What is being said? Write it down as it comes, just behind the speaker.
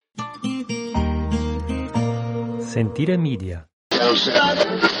Sentire Media.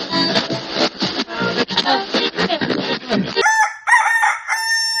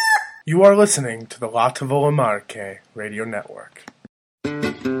 You are listening to the La Tavola Marche Radio Network.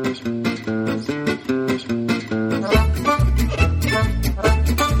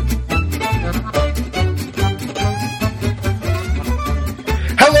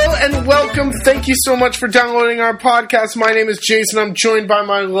 Hello and welcome. Thank you so much for downloading our podcast. My name is Jason. I'm joined by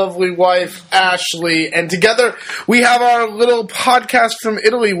my lovely wife, Ashley. And together we have our little podcast from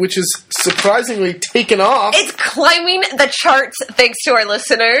Italy, which is surprisingly taken off. It's climbing the charts thanks to our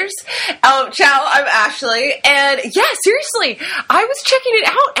listeners. Ciao, I'm Ashley. And yeah, seriously, I was checking it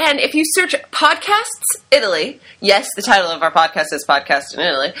out. And if you search Podcasts Italy, yes, the title of our podcast is Podcast in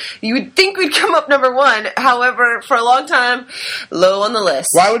Italy, you would think we'd come up number one. However, for a long time, low on the list.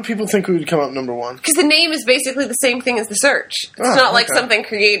 Why would people think we would come up number one? Because the name is basically the same thing as the search. It's not like something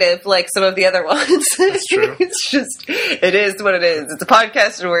creative like some of the other ones. That's true. It is what it is. It's a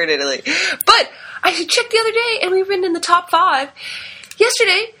podcast and we're in Italy. But I checked the other day and we've been in the top 5.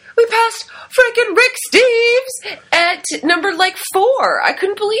 Yesterday, we passed freaking Rick Steves at number 4. I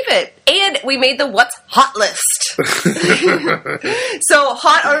couldn't believe it. And we made the What's Hot list. So,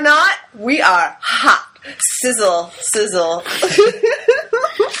 hot or not, we are hot. Sizzle, sizzle.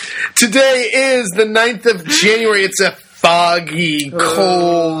 Today is the 9th of January. It's a foggy,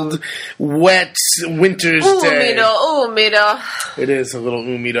 cold, wet winter's day. Umido. It is a little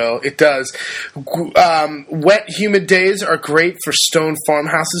umido. It does. Wet, humid days are great for stone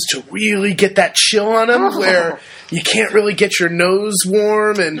farmhouses to really get that chill on them, where you can't really get your nose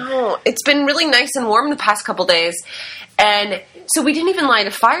warm. No, it's been really nice and warm the past couple days, and so we didn't even light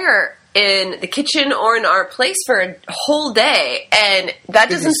a fire in the kitchen or in our place for a whole day, and that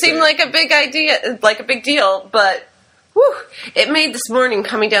doesn't seem like a big deal, but whew, it made this morning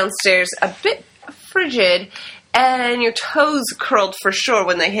coming downstairs a bit frigid, and your toes curled for sure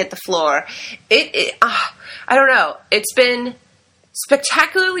when they hit the floor. I don't know. It's been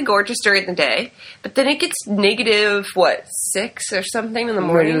spectacularly gorgeous during the day, but then it gets negative, 6 or something in the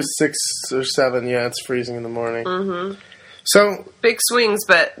morning? Negative 6 or 7, yeah, it's freezing in the morning. Mm-hmm. So big swings,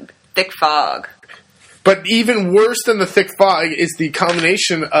 but thick fog. But even worse than the thick fog is the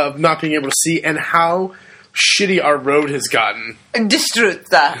combination of not being able to see and how shitty our road has gotten.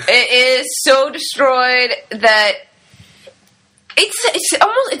 Distrutta. It is so destroyed that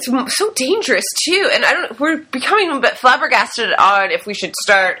it's so dangerous too. And we're becoming a bit flabbergasted on if we should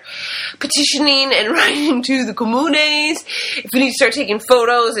start petitioning and writing to the comunes, if we need to start taking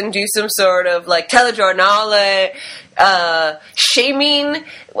photos and do some sort of telegiornale, shaming.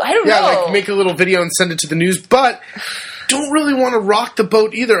 I don't know. Yeah, make a little video and send it to the news, but don't really want to rock the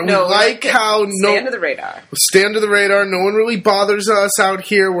boat either. No, we like how stay under the radar. Stay under the radar. No one really bothers us out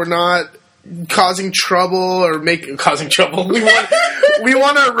here. We're not causing trouble or causing trouble. We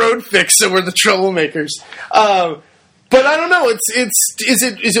want our road fixed, so we're the troublemakers. But I don't know.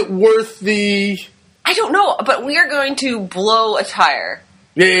 Is it worth the? I don't know, but we are going to blow a tire.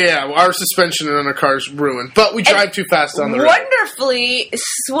 Yeah. Our suspension on our car's ruined, but we drive too fast on the road. Wonderfully,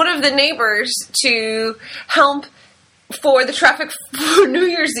 one of the neighbors to help for the traffic for New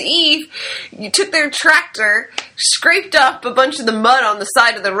Year's Eve, you took their tractor, scraped up a bunch of the mud on the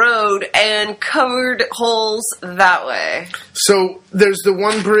side of the road, and covered holes that way. So there's the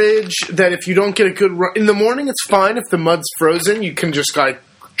one bridge that if you don't get a good run in the morning, it's fine. If the mud's frozen, you can just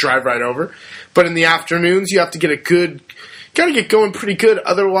drive right over. But in the afternoons, you have to get gotta get going pretty good.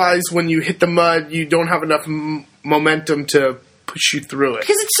 Otherwise, when you hit the mud, you don't have enough momentum to push you through it.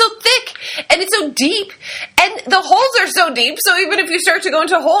 Because it's so thick, and it's so deep, and the holes are so deep, so even if you start to go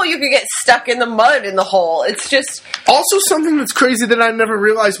into a hole, you could get stuck in the mud in the hole. It's just... Also something that's crazy that I never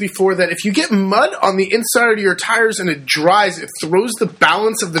realized before, that if you get mud on the inside of your tires and it dries, it throws the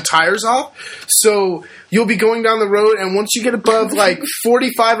balance of the tires off, so you'll be going down the road, and once you get above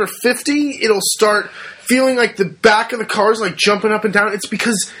 45 or 50, it'll start feeling like the back of the car is jumping up and down. It's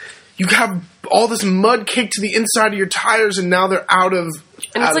because you have all this mud caked to the inside of your tires, and now they're out of...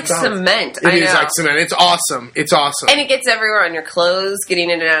 And it's like cement. It is like cement. It's awesome. It's awesome. And it gets everywhere on your clothes, getting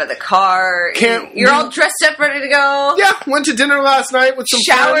in and out of the car. You're all dressed up, ready to go. Yeah, went to dinner last night with some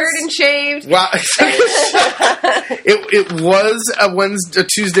showered friends. And shaved. Wow. It was a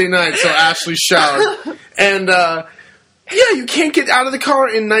Tuesday night, so Ashley showered. And, you can't get out of the car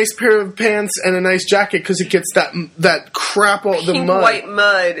in a nice pair of pants and a nice jacket because it gets that crap, the mud. White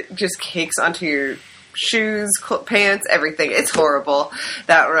mud just cakes onto your shoes, pants, everything. It's horrible,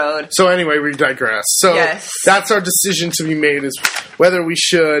 that road. So anyway, we digress. So That's our decision to be made, is whether we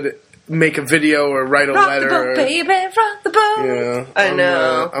should make a video or write a letter. Rock the boat, baby, rock the boat. Yeah. I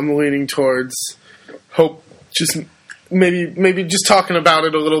know. I'm leaning towards just maybe just talking about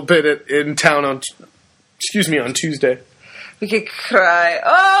it a little bit in town on Tuesday. We could cry.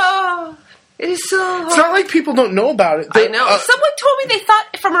 Oh, it is so hard. It's not like people don't know about it. I know. Someone told me they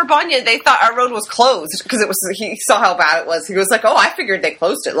thought from Urbana, they thought our road was closed because he saw how bad it was. He was like, "Oh, I figured they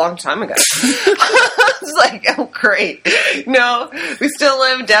closed it a long time ago." I was like, "Oh, great." No, we still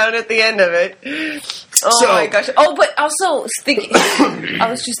live down at the end of it. Oh my gosh. Oh, but also I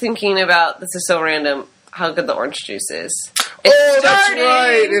was just thinking about, this is so random, how good the orange juice is. That's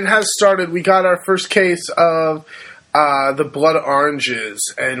right. It has started. We got our first case of the blood oranges,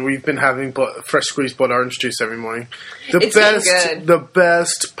 and we've been having fresh squeezed blood orange juice every morning. The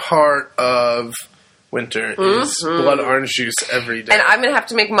best part of winter is blood orange juice every day. And I'm going to have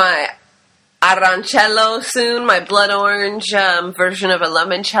to make my aranchello soon, my blood orange version of a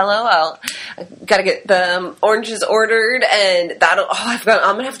limoncello. I got to get the oranges ordered, and I'm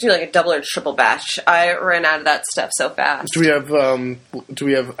going to have to do like a double or triple batch. I ran out of that stuff so fast. Do we have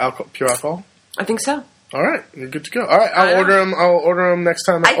pure alcohol? I think so. All right, you're good to go. All right, I'll order them next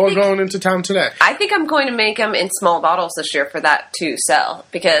time. We're going into town today. I think I'm going to make them in small bottles this year for that to sell,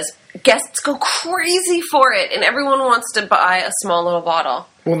 because guests go crazy for it, and everyone wants to buy a small little bottle.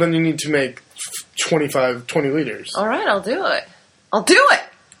 Well, then you need to make 20 liters. All right, I'll do it.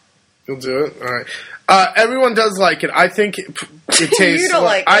 You'll do it? All right. Everyone does like it. I think it tastes. You don't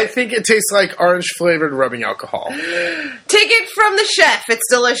like it. I think it tastes like orange flavored rubbing alcohol. Take it from the chef. It's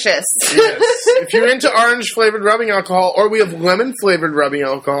delicious. Yes. If you're into orange flavored rubbing alcohol, or we have lemon flavored rubbing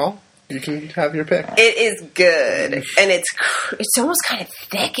alcohol, you can have your pick. It is good, and it's almost kind of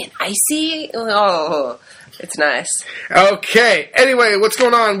thick and icy. Oh, it's nice. Okay. Anyway, what's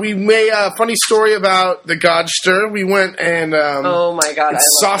going on? We made a funny story about the Godster. We went and oh my god, it's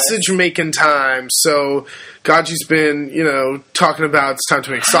sausage making time. So Gaggi's been, talking about it's time to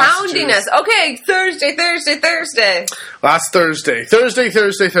make sausages. Hounding us. Okay, Thursday. Last Thursday.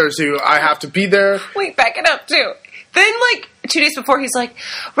 I have to be there. Wait, back it up too. Then, 2 days before, he's like,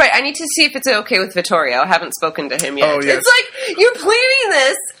 right, I need to see if it's okay with Vittorio. I haven't spoken to him yet. Oh, yes. It's like, you're planning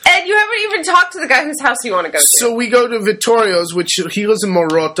this, and you haven't even talked to the guy whose house you want to go to. So we go to Vittorio's, which he lives in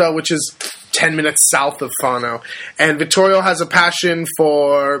Morota, which is 10 minutes south of Fano. And Vittorio has a passion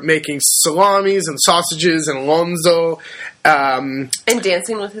for making salamis and sausages and lonzo. And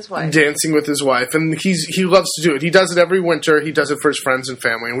dancing with his wife. And he loves to do it. He does it every winter. He does it for his friends and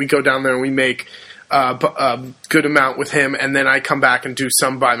family. And we go down there and we make a good amount with him, and then I come back and do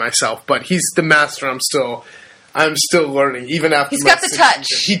some by myself. But he's the master. I'm still learning, even after. He's got the touch.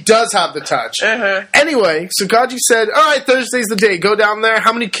 He does have the touch. Uh-huh. Anyway, so Gaggi said, "All right, Thursday's the day. Go down there.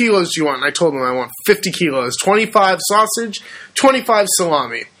 How many kilos do you want?" And I told him I want 50 kilos, 25 sausage, 25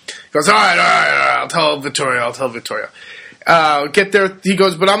 salami. He goes, all right. I'll tell Vittorio. Get there. He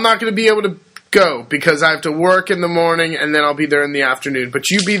goes, but I'm not going to be able to go because I have to work in the morning and then I'll be there in the afternoon. But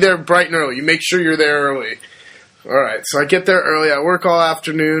you be there bright and early. You make sure you're there early. All right, so I get there early. I work all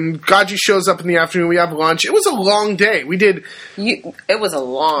afternoon. Gaggi shows up in the afternoon. We have lunch. It was a long day. We did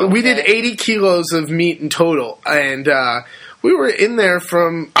 80 kilos of meat in total, and we were in there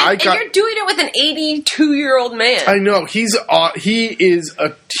from. And you're doing it with an 82-year-old man. I know he's awesome.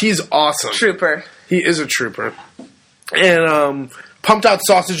 Trooper. He is a trooper, and pumped out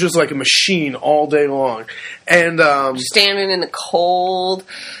sausages like a machine all day long, and standing in the cold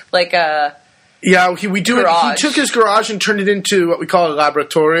like a. Yeah, he took his garage and turned it into what we call a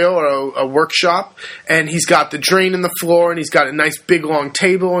laboratorio or a workshop. And he's got the drain in the floor, and he's got a nice big long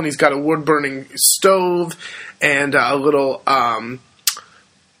table, and he's got a wood burning stove, and a little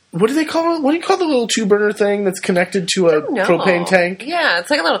what do they call it? What do you call the little 2-burner thing that's connected to a propane tank? Yeah, it's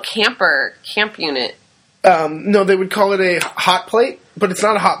like a little camp unit. No, they would call it a hot plate, but it's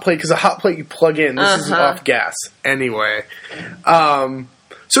not a hot plate because a hot plate you plug in. This is off gas anyway.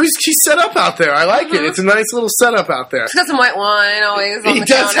 So he's set up out there. I like it. It's a nice little setup out there. He's got some white wine always on the counter. He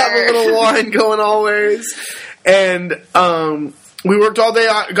does have a little wine going always. And we worked all day.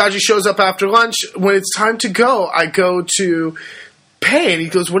 Gaggi shows up after lunch. When it's time to go, I go to pay. And he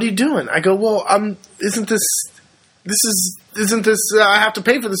goes, what are you doing? I go, well, isn't this I have to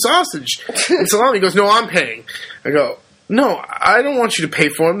pay for the sausage and salami. He goes, no, I'm paying. I go, no, I don't want you to pay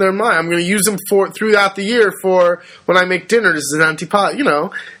for them. They're mine. I'm going to use them throughout the year for when I make dinner. This is an antipasti,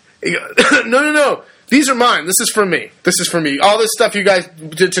 No. These are mine. This is for me. All this stuff you guys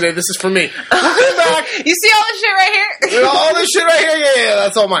did today, this is for me. We'll come back. You see all this shit right here? All this shit right here? Yeah,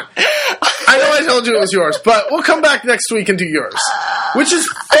 that's all mine. I know I told you it was yours, but we'll come back next week and do yours. Which is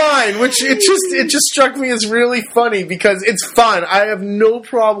fine. It just struck me as really funny because it's fun. I have no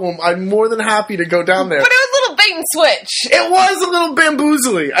problem. I'm more than happy to go down there. But it was a little bait and switch. It was a little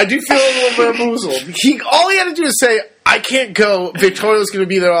bamboozling. I do feel a little bamboozled. All he had to do is say, I can't go. Victoria's going to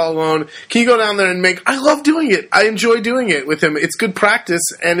be there all alone. Can you go down there and make... I love doing it. I enjoy doing it with him. It's good practice,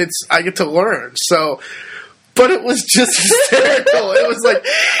 and I get to learn. So... But it was just hysterical. It was like,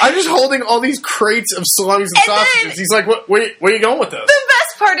 I'm just holding all these crates of salamis and sausages. He's like, where are you going with this? The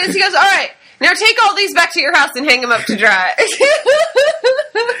best part is he goes, all right, now take all these back to your house and hang them up to dry.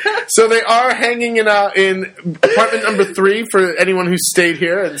 So they are hanging in apartment number 3 for anyone who stayed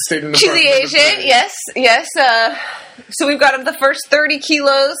here and stayed in She's the agent, yes. So we've got the first 30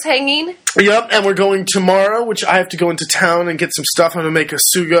 kilos hanging. Yep, and we're going tomorrow, which I have to go into town and get some stuff. I'm going to make a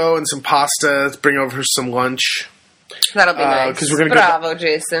sugo and some pasta to bring over for some lunch. That'll be nice. Bravo,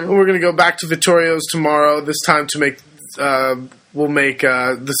 Jason. We're going to go back to Vittorio's tomorrow, this time to make... we'll make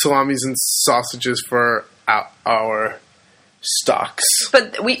the salamis and sausages for our stocks.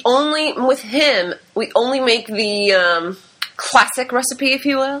 But we only make the... classic recipe, if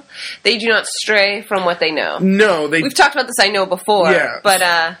you will. They do not stray from what they know. No, we've talked about this, I know, before. Yeah. But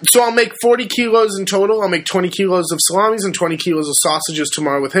so I'll make 40 kilos in total. I'll make 20 kilos of salamis and 20 kilos of sausages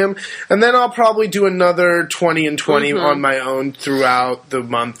tomorrow with him. And then I'll probably do another 20 and 20 on my own throughout the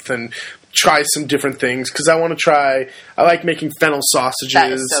month and try some different things. Because I want to try... I like making fennel sausages.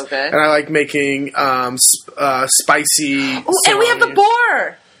 That is so good. And I like making spicy Oh, and we have the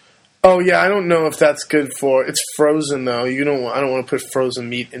boar! Oh yeah, I don't know if that's good for. It's frozen though. I don't want to put frozen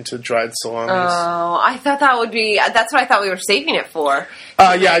meat into dried salamis. Oh, I thought that would be. That's what I thought we were saving it for.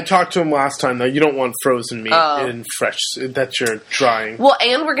 Yeah, I talked to him last time though. You don't want frozen meat in fresh that you're drying. Well,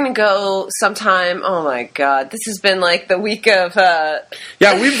 and we're gonna go sometime. Oh my god, this has been like the week of.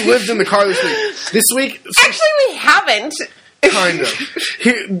 Yeah, we've lived in the car this week. This week, actually, we haven't. Kind of.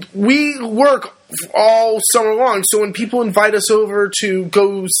 We work all summer long, so when people invite us over to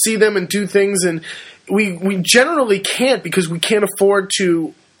go see them and do things, and we generally can't because we can't afford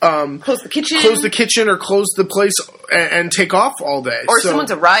to close the kitchen or close the place and take off all day. Or someone's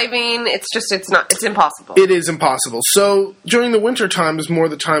arriving. It's impossible. It is impossible. So during the winter time is more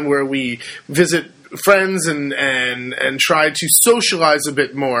the time where we visit friends and try to socialize a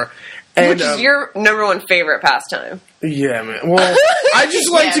bit more. Which is your number one favorite pastime. Yeah, man. Well, I just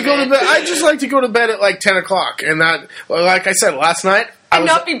like to go to bed. I just like to go to bed at like 10 o'clock, and that, like I said last night, and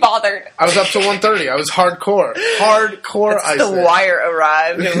not be bothered. I was up till 1:30. I was hardcore. The Wire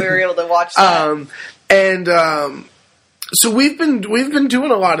arrived, and we were able to watch that. So we've been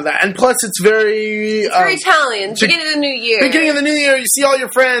doing a lot of that, and plus it's very Italian. Beginning of the new year. Beginning of the new year, you see all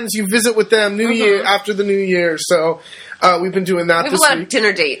your friends, you visit with them. New year after the new year, so we've been doing that. We have a lot of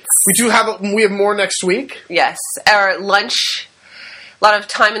dinner dates. We have more next week. Yes, our lunch. A lot of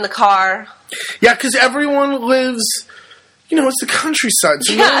time in the car. Yeah, because everyone lives. It's the countryside,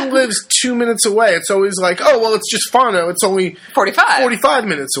 so no one lives 2 minutes away. It's always like, oh, well, it's just Fano. It's only 45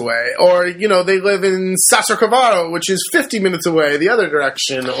 minutes away. Or, they live in Sassarcavaro, which is 50 minutes away the other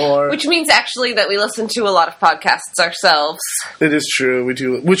direction. Which means, actually, that we listen to a lot of podcasts ourselves. It is true. We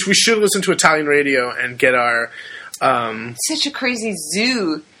do. Which we should listen to Italian radio and get our... Such a crazy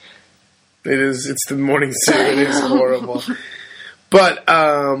zoo. It is. It's the morning zoo. It is horrible. But...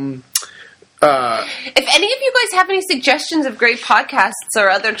 if any of you guys have any suggestions of great podcasts or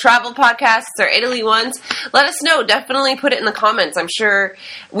other travel podcasts or Italy ones, let us know. Definitely put it in the comments. I'm sure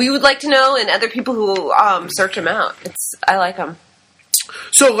we would like to know, and other people who search them out. I like them.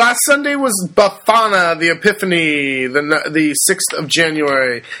 So last Sunday was Befana, the Epiphany, the 6th of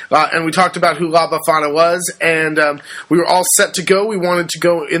January, and we talked about who La Befana was, and we were all set to go. We wanted to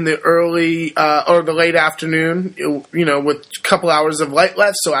go in the early or the late afternoon, with a couple hours of light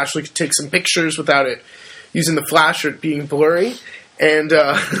left, so Ashley could take some pictures without it using the flash or it being blurry. And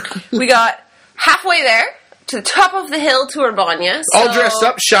we got halfway there. To the top of the hill to Urbania. All dressed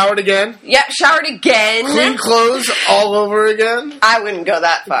up, showered again. Yeah, showered again. Clean clothes all over again. I wouldn't go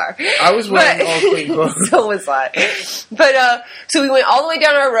that far. I was wearing all clean clothes. So was I. But, so we went all the way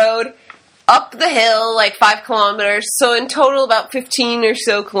down our road, up the hill, like 5 kilometers. So in total, about 15 or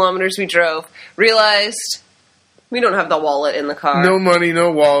so kilometers we drove. Realized we don't have the wallet in the car. No money,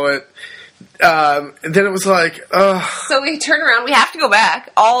 no wallet. Then it was like, So we turn around. We have to go back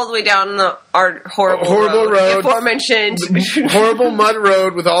all the way down our horrible road. Aforementioned. Horrible mud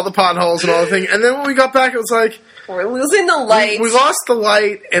road with all the potholes and all the thing. And then when we got back, it was like... We're losing the light. We lost the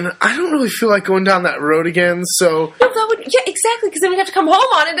light, and I don't really feel like going down that road again, so... Yeah, exactly, because then we have to come home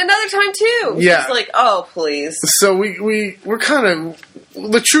on it another time, too. Yeah. It's like, oh, please. So we're kind of...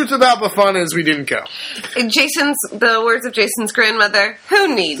 the truth about Bafana is we didn't go. The words of Jason's grandmother,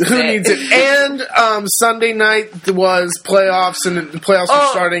 who needs it? And Sunday night was playoffs, and the playoffs were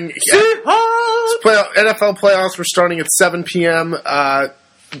starting. NFL playoffs were starting at 7 p.m.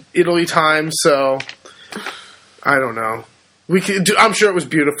 Italy time, so I don't know. I'm sure it was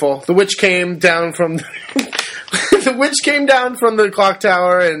beautiful. The witch came down from the clock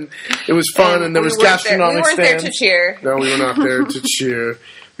tower, and it was fun. And there was gastronomic stands. We weren't there to cheer. No, we were not there to cheer.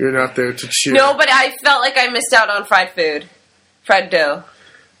 We were not there to cheer. No, but I felt like I missed out on fried food, fried dough.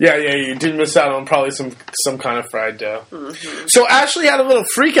 Yeah, you did miss out on probably some kind of fried dough. Mm-hmm. So Ashley had a little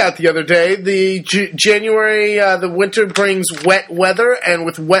freak out the other day. The January, the winter brings wet weather, and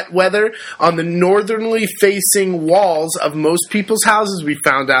with wet weather on the northernly facing walls of most people's houses, we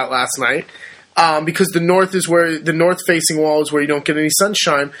found out last night, because the north facing wall is where you don't get any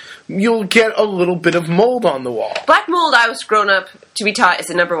sunshine, you'll get a little bit of mold on the wall. Black mold, I was grown up to be taught, is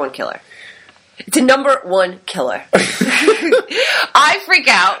the number one killer. It's a number one killer. I freak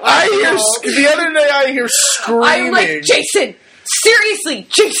out. The other day I hear screaming. I'm like, Jason, seriously,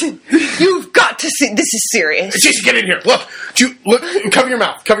 Jason, you've got to see. This is serious. Jason, get in here. Look. Cover your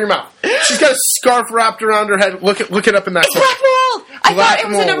mouth. She's got a scarf wrapped around her head. Look it up in that. It's black mold. I thought it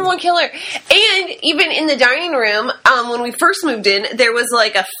was the number one killer. And even in the dining room, when we first moved in, there was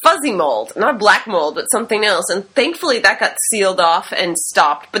like a fuzzy mold, not a black mold, but something else. And thankfully, that got sealed off and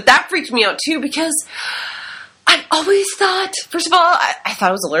stopped. But that freaked me out too because I've always thought, first of all, I thought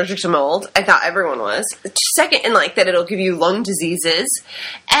I was allergic to mold. I thought everyone was. Second, and like that it'll give you lung diseases,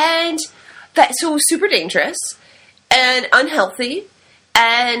 and that so super dangerous and unhealthy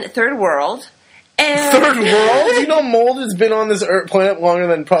and third world. And third world? You know, mold has been on this planet longer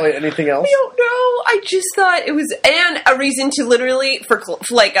than probably anything else. I don't know. I just thought it was, and a reason to literally for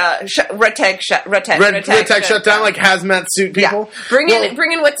like red tag shutdown, like hazmat suit people. Yeah. Bring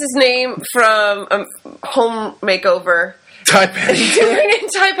in what's his name from Home Makeover. Ty Paddington.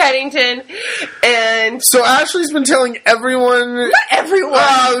 Ty Paddington. And so Ashley's been telling everyone. Not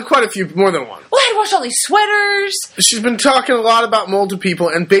everyone. Quite a few, more than one. Well, I had to wash all these sweaters. She's been talking a lot about mold to people,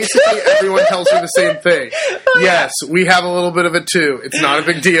 and basically everyone tells her the same thing. Yes, we have a little bit of it too. It's not a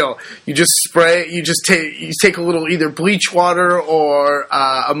big deal. You just spray. You take a little either bleach water or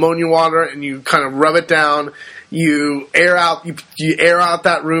ammonia water, and you kind of rub it down. You air out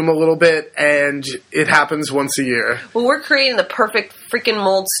that room a little bit, and it happens once a year. Well, we're creating the perfect freaking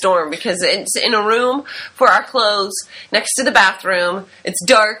mold storm because it's in a room for our clothes next to the bathroom. It's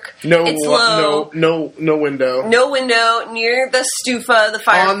dark. It's low. No window. No window near the stufa, the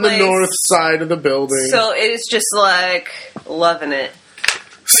fireplace on the north side of the building. So it is just like loving it.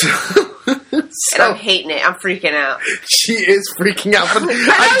 And I'm hating it. I'm freaking out. She is freaking out. But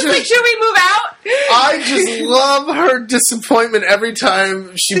I was like, should we move out? I just love her disappointment every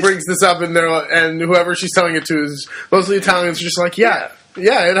time she brings this up, and whoever she's telling it to is mostly Italians. Just like, yeah,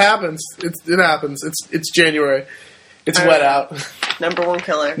 it happens. It happens. It's January. It's wet out. Number one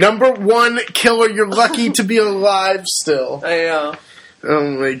killer. Number one killer. You're lucky to be alive still. I know.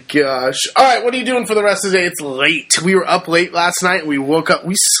 Oh my gosh. Alright, what are you doing for the rest of the day? It's late. We were up late last night. We woke up.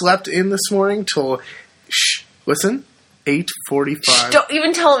 We slept in this morning till, listen, 8:45. Don't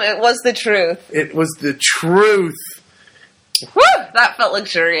even tell him it was the truth. It was the truth. Woo! That felt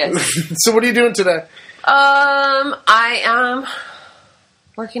luxurious. So what are you doing today? I am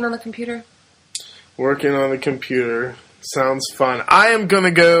working on the computer. Working on the computer. Sounds fun. I am going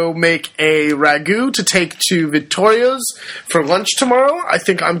to go make a ragu to take to Vittoria's for lunch tomorrow. I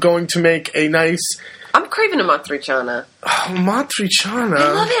think I'm going to make a nice... I'm craving a matriciana. Oh, matriciana.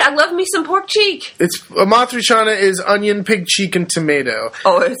 I love it. I love me some pork cheek. A matriciana is onion, pig cheek, and tomato.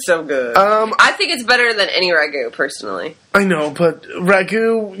 Oh, it's so good. I think it's better than any ragu, personally. I know, but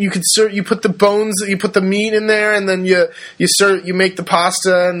ragu, you could serve. You put the bones, you put the meat in there, and then you make the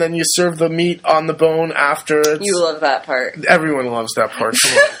pasta, and then you serve the meat on the bone after. You love that part. Everyone loves that part.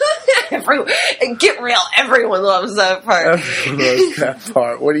 Get real. Everyone loves that part. Everyone loves that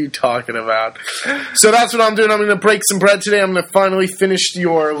part. What are you talking about? So that's what I'm doing. I'm going to break some bread today. I'm going to finally finish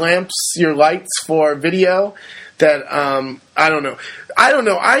your lights for video. That I don't know.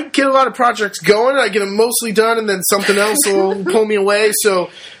 I get a lot of projects going. I get them mostly done, and then something else will pull me away.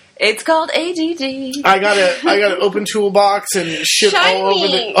 So. It's called ADD. I got an open toolbox and shit all over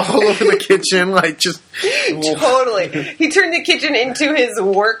the kitchen, like just totally. He turned the kitchen into his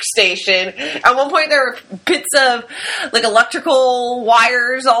workstation. At one point, there were bits of like electrical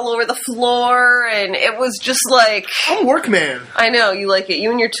wires all over the floor, and it was just like I'm a workman. I know you like it.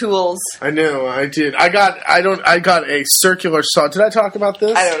 You and your tools. I know. I did. I got a circular saw. Did I talk about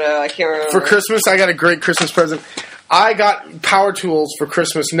this? I don't know. I can't remember. For Christmas, I got a great Christmas present. I got power tools for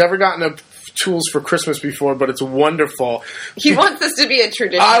Christmas. Never gotten a tools for Christmas before, but it's wonderful. He wants this to be a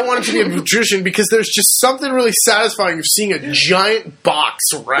tradition. I want it to be a tradition because there's just something really satisfying of seeing a giant box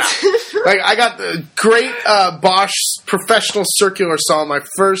wrapped. Like, I got the great Bosch professional circular saw, my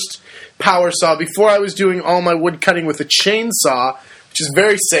first power saw, before I was doing all my wood cutting with a chainsaw, which is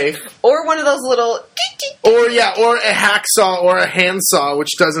very safe. Or one of those little... Or a hacksaw or a handsaw,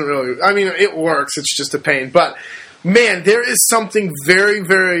 which doesn't really... I mean, it works. It's just a pain. But, man, there is something very,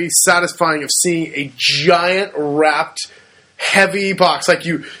 very satisfying of seeing a giant wrapped, heavy box. Like,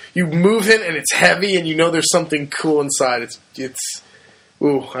 you move it and it's heavy and you know there's something cool inside.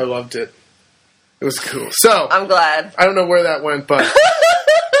 Ooh, I loved it. It was cool. So... I'm glad. I don't know where that went, but...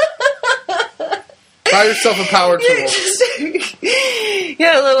 Buy yourself a power tool.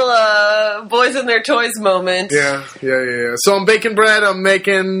 Yeah, a little boys and their toys moment. Yeah. So I'm baking bread, I'm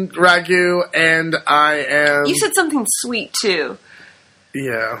making ragu, and I am... You said something sweet, too.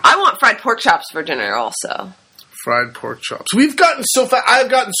 Yeah. I want fried pork chops for dinner, also. Fried pork chops. We've gotten so fat. I've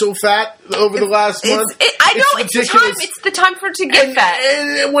gotten so fat over the last month. I know, it's the time. It's the time for it to get fat.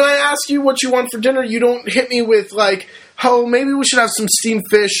 And when I ask you what you want for dinner, you don't hit me with, like... Oh, maybe we should have some steamed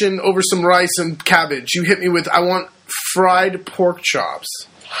fish and over some rice and cabbage. You hit me with, I want fried pork chops.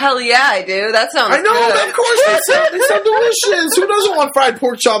 Hell yeah, I do. That sounds good. I know, good. Of course, they sound delicious. Who doesn't want fried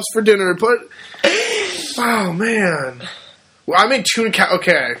pork chops for dinner? But, oh, man. Well, I made tuna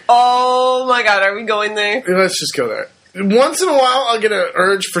okay. Oh, my God. Are we going there? Let's just go there. Once in a while, I'll get an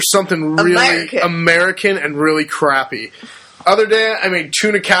urge for something really American and really crappy. Other day, I made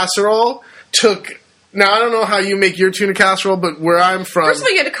tuna casserole. Now, I don't know how you make your tuna casserole, but where I'm from... First of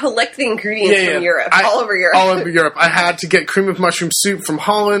all, you had to collect the ingredients from Europe. All over Europe. All over Europe. I had to get cream of mushroom soup from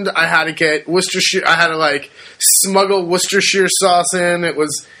Holland. I had to get Worcestershire... I had to, smuggle Worcestershire sauce in. It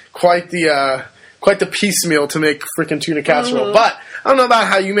was quite the piecemeal to make freaking tuna casserole. Mm-hmm. But I don't know about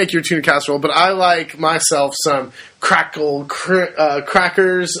how you make your tuna casserole, but I like myself some crackers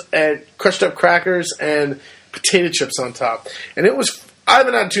and crushed up crackers and potato chips on top. And it was... I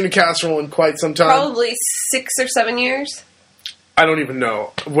haven't had tuna casserole in quite some time. Probably 6 or 7 years. I don't even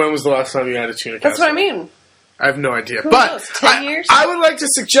know. When was the last time you had a tuna casserole? That's what I mean. I have no idea. Who but knows, 10 years? I would like to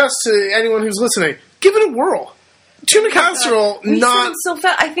suggest to anyone who's listening, give it a whirl. Tuna casserole, we sound so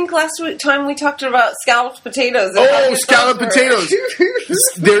fat. I think last time we talked about scalloped potatoes. Oh, scalloped potatoes.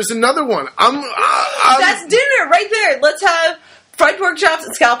 There's another one. That's dinner right there. Let's have fried pork chops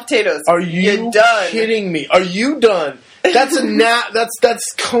and scalloped potatoes. Are you kidding me? Are you done? That's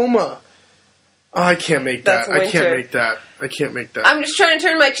that's coma. Oh, I can't make that. I can't make that. I'm just trying to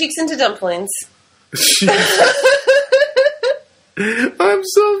turn my cheeks into dumplings. I'm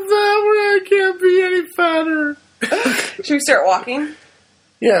so fat where I can't be any fatter. Should we start walking?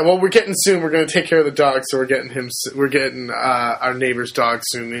 Yeah, well, we're getting soon. We're going to take care of the dog, so we're getting our neighbor's dog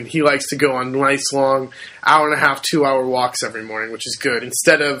soon, and he likes to go on nice long 1.5, 2 hour walks every morning, which is good.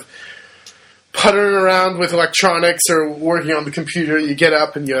 Instead of puttering around with electronics or working on the computer, you get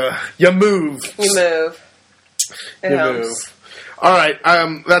up and you move. You move. It helps. Move. All right,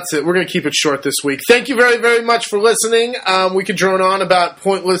 that's it. We're going to keep it short this week. Thank you very, very much for listening. We could drone on about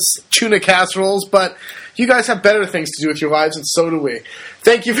pointless tuna casseroles, but you guys have better things to do with your lives, and so do we.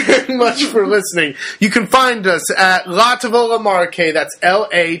 Thank you very much for listening. You can find us at La Tavola Marche. That's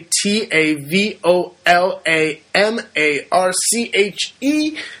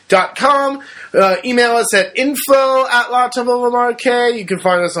LATAVOLAMARCHE.com. Email us at info@LaTavolaMarche. You can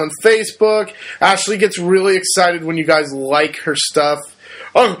find us on Facebook. Ashley gets really excited when you guys like her stuff.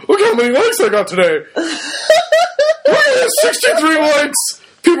 Oh, look how many likes I got today. 63 likes.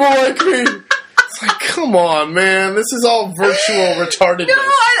 People like me. It's like, come on, man. This is all virtual retardedness. No,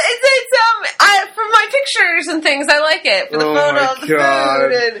 it's for my pictures and things. I like it. For the photos, the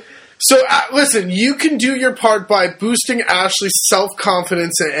food. And... So, listen, you can do your part by boosting Ashley's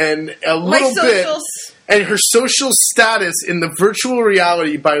self-confidence and a little bit, and her social status in the virtual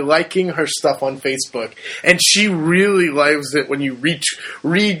reality by liking her stuff on Facebook. And she really loves it when you read,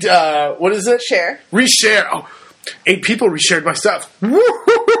 what is it? Reshare. Oh, 8 people reshared my stuff.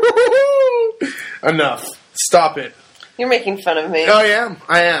 Enough. Stop it. You're making fun of me. I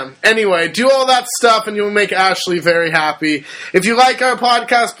am. Anyway, do all that stuff and you'll make Ashley very happy. If you like our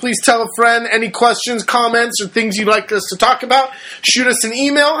podcast, please tell a friend. Any questions, comments, or things you'd like us to talk about, shoot us an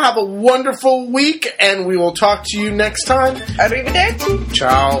email. Have a wonderful week, and we will talk to you next time. Arrivederci.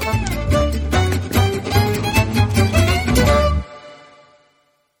 Ciao.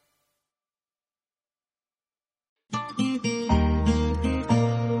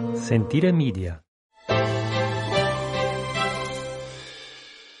 Sentire Media.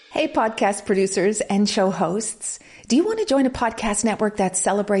 Hey, podcast producers and show hosts. Do you want to join a podcast network that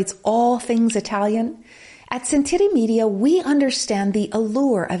celebrates all things Italian? At Sentire Media, we understand the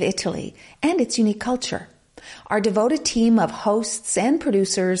allure of Italy and its unique culture. Our devoted team of hosts and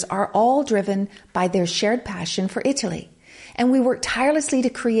producers are all driven by their shared passion for Italy. And we work tirelessly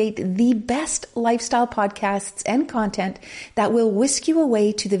to create the best lifestyle podcasts and content that will whisk you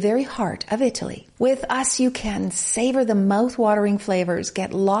away to the very heart of Italy. With us, you can savor the mouth-watering flavors,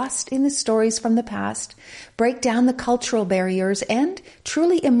 get lost in the stories from the past, break down the cultural barriers, and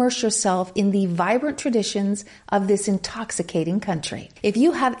truly immerse yourself in the vibrant traditions of this intoxicating country. If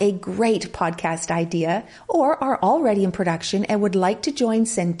you have a great podcast idea or are already in production and would like to join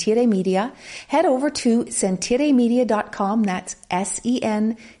Sentire Media, head over to sentiremedia.com. That's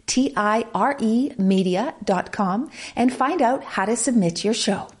SENTIRE media.com and find out how to submit your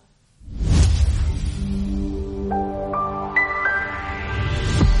show.